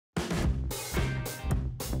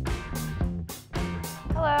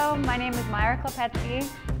Hello, my name is Mayra Klapetzky.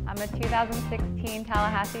 I'm a 2016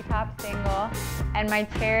 Tallahassee top single, and my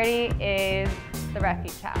charity is the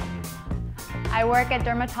Refuge House. I work at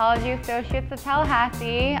Dermatology Associates of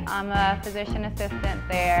Tallahassee. I'm a physician assistant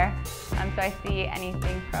there, so I see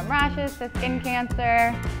anything from rashes to skin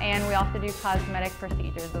cancer, and we also do cosmetic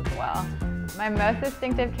procedures as well. My most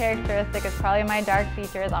distinctive characteristic is probably my dark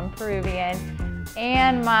features. I'm Peruvian.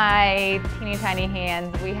 And my teeny tiny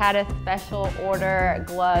hands. We had a special order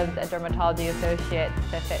gloves at Dermatology Associates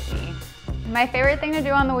to fit me. My favorite thing to do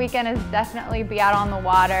on the weekend is definitely be out on the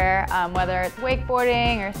water, whether it's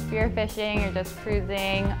wakeboarding or spearfishing or just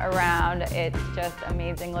cruising around. It's just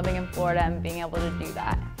amazing living in Florida and being able to do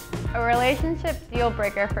that. A relationship deal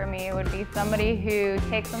breaker for me would be somebody who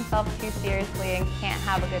takes themselves too seriously and can't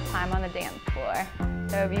have a good time on the dance floor.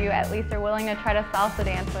 So if you at least are willing to try to salsa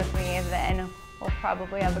dance with me, then we'll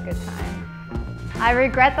probably have a good time. I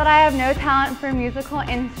regret that I have no talent for musical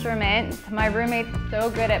instruments. My roommate's so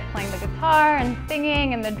good at playing the guitar and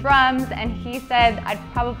singing and the drums, and he said I'd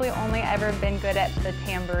probably only ever been good at the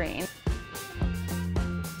tambourine.